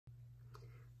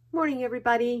Morning,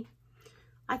 everybody.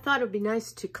 I thought it would be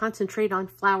nice to concentrate on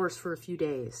flowers for a few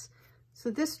days.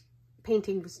 So this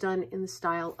painting was done in the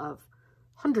style of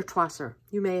Hundertwasse.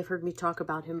 You may have heard me talk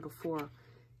about him before.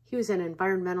 He was an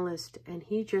environmentalist and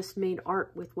he just made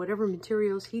art with whatever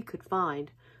materials he could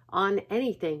find on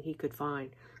anything he could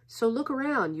find. So look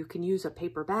around. You can use a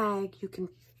paper bag. You can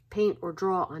paint or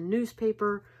draw on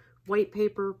newspaper, white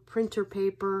paper, printer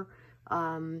paper,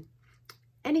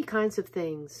 any kinds of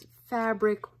things,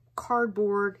 fabric,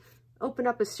 cardboard. Open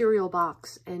up a cereal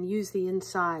box and use the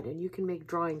inside, and you can make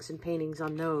drawings and paintings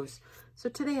on those. So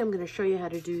today I'm going to show you how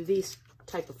to do these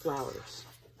type of flowers.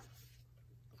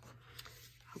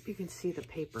 Hope you can see the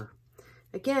paper.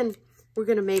 Again, we're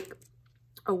going to make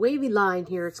a wavy line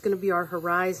here. It's going to be our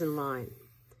horizon line.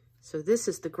 So this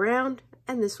is the ground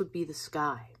and this would be the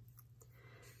sky.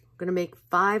 We're going to make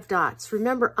 5 dots.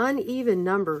 Remember, uneven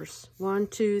numbers, 1,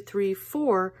 2, 3,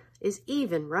 4 is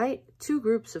even, right? 2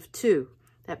 groups of 2.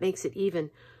 That makes it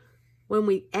even. When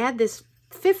we add this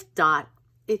 5th dot,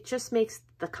 it just makes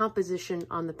the composition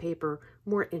on the paper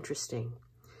more interesting.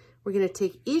 We're going to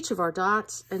take each of our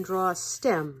dots and draw a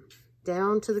stem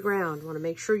down to the ground. You want to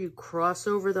make sure you cross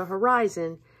over the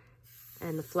horizon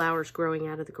and the flowers growing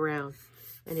out of the ground.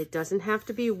 And it doesn't have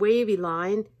to be a wavy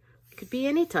line. It could be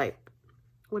any type,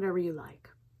 whatever you like.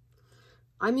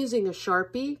 I'm using a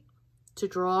Sharpie to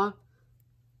draw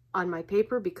on my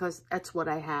paper because that's what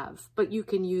I have, but you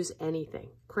can use anything,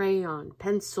 crayon,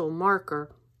 pencil,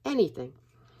 marker, anything.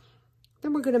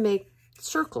 Then we're going to make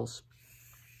circles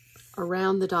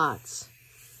around the dots.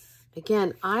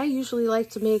 Again, I usually like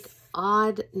to make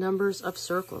odd numbers of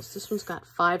circles. This one's got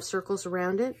 5 circles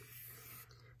around it.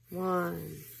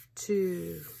 1,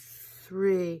 2,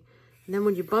 3. And then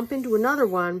when you bump into another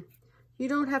one, you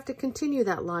don't have to continue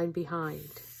that line behind.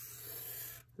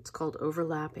 It's called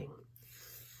overlapping.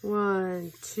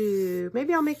 1, 2,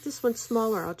 maybe I'll make this one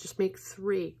smaller. I'll just make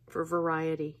 3 for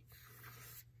variety.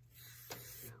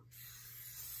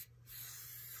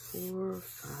 4,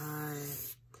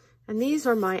 5. And these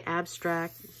are my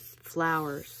abstract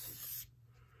flowers.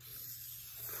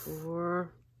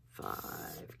 4,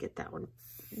 5. Get that one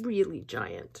really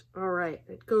giant. All right,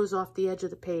 it goes off the edge of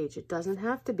the page. It doesn't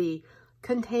have to be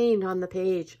contained on the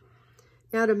page.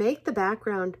 Now to make the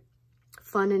background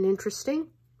fun and interesting,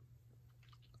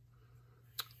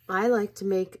 I like to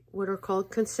make what are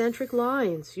called concentric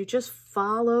lines. You just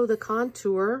follow the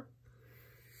contour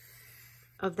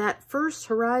of that first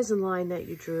horizon line that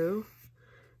you drew.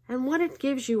 And what it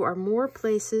gives you are more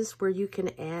places where you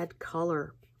can add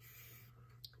color.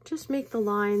 Just make the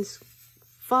lines,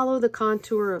 follow the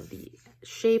contour of the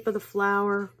shape of the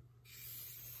flower,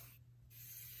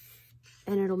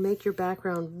 and it'll make your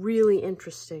background really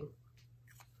interesting.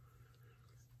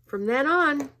 From then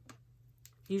on,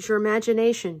 use your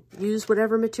imagination. Use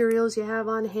whatever materials you have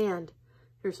on hand.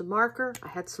 Here's a marker. I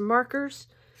had some markers.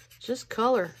 Just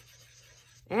color.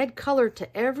 Add color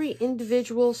to every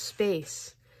individual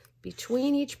space.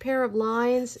 Between each pair of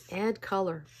lines, add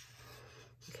color.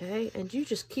 Okay? And you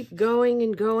just keep going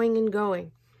and going and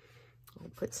going.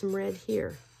 I'll put some red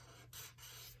here.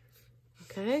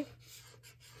 Okay?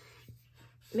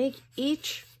 Make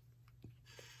each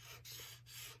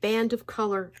band of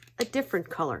color a different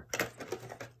color.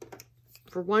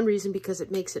 For one reason, because it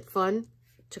makes it fun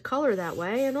to color that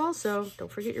way. And also,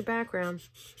 don't forget your background.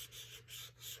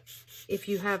 If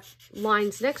you have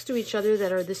lines next to each other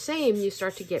that are the same, you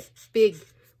start to get big,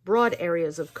 broad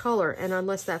areas of color. And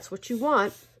unless that's what you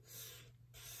want,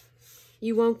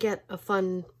 you won't get a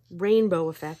fun rainbow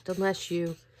effect unless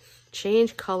you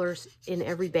change colors in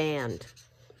every band.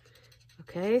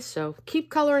 Okay, so keep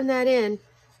coloring that in.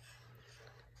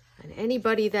 And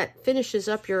anybody that finishes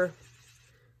up your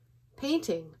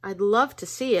painting, I'd love to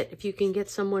see it. If you can get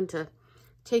someone to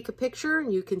take a picture,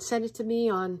 and you can send it to me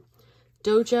on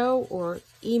Dojo or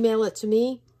email it to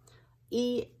me,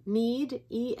 emead,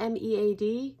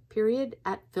 E-M-E-A-D, period,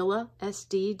 at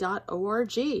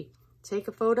villasd.org. Take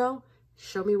a photo,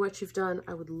 show me what you've done.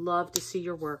 I would love to see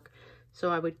your work. So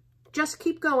I would just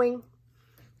keep going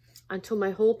until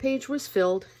my whole page was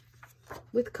filled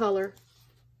with color,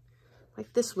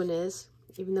 like this one is,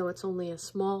 even though it's only a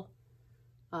small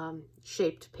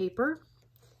shaped paper.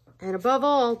 And above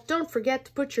all, don't forget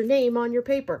to put your name on your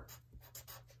paper.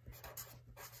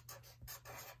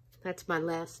 That's my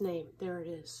last name. There it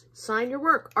is. Sign your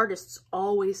work. Artists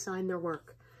always sign their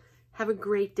work. Have a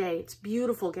great day. It's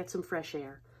beautiful. Get some fresh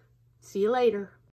air. See you later.